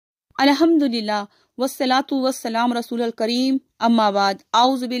अल्हम्दुलिल्लाह वस्सलातु वस्सलाम रसूलुल करीम अम्मा बाद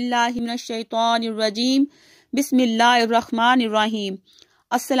औज़ु बिल्लाहि मिनश शैतानिर रजीम बिस्मिल्लाहिर रहमानिर रहीम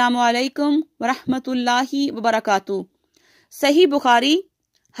अस्सलामु अलैकुम व रहमतुल्लाहि व बरकातुहू। सही बुखारी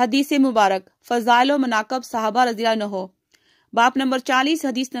हदीस मुबारक फ़ज़ाइल व मनाक़िब सहाबा रज़ियल्लाहु अन्हु बाब नंबर 40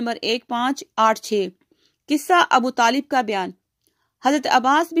 हदीस नंबर 1586 किस्सा अबू तालिब का बयान। हज़रत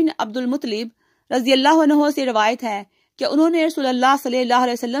अब्बास बिन अब्दुल मुत्तलिब रज़ियल्लाहु अन्हु से रवायत है कि उन्होंने रसूलुल्लाह सल्लल्लाहु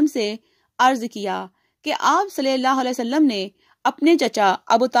अलैहि वसल्लम से अर्ज किया कि आप सल्लल्लाहु अलैहि वसल्लम ने अपने चचा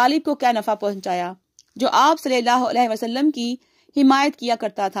अबू तालिब को क्या नफ़ा पहुंचाया, जो आप सल्लल्लाहु अलैहि वसल्लम की हिमायत किया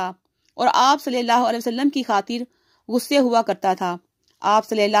करता था और आप सल्लल्लाहु अलैहि वसल्लम की खातिर गुस्से हुआ करता था। आप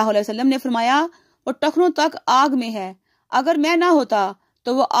सल्लल्लाहु अलैहि वसल्लम ने फरमाया, वो टखनों तक आग में है, अगर मैं ना होता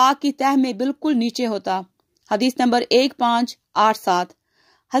तो वो आग की तह में बिल्कुल नीचे होता। हदीस नंबर 1587।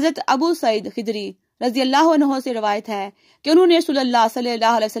 हजरत अबू सईद खिदरी रज़ियल्लाहु अन्हु से रवायत है कि उन्होंने रसूलुल्लाह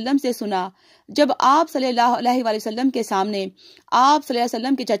सल्लल्लाहु अलैहि वसल्लम से सुना, जब आप सल्लल्लाहु अलैहि वसल्लम के सामने आप सल्लल्लाहु अलैहि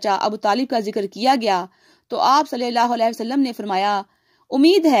वसल्लम के चचा अबू तालिब का जिक्र किया गया तो आप सल्लल्लाहु अलैहि वसल्लम ने फरमाया,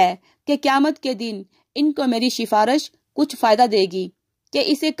 उम्मीद है कि क़यामत के दिन इनको मेरी सिफारिश कुछ फायदा देगी कि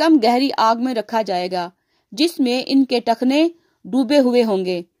इसे कम गहरी आग में रखा जाएगा जिसमें इनके टखने डूबे हुए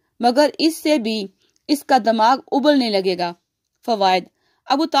होंगे, मगर इससे भी इसका दिमाग उबलने लगेगा। फवायद।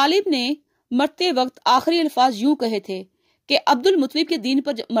 अबू तालिब ने मरते वक्त आखिरी अल्फाज यूं कहे थे कि अब्दुल मुत्तलिब के दीन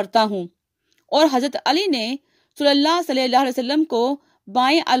पर मरता हूँ, और हजरत अली ने सल्लल्लाहु अलैहि वसल्लम को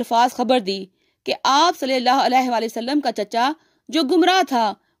बाएं अल्फाज खबर दी कि आप सल्लल्लाहु अलैहि वसल्लम का चचा जो गुमराह था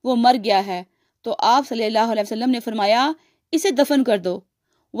वो मर गया है, तो आप सल्लल्लाहु अलैहि वसल्लम ने फरमाया, इसे दफन कर दो।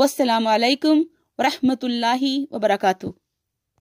 वस्सलामु अलैकुम व रहमतुल्लाहि व बरकातुहू।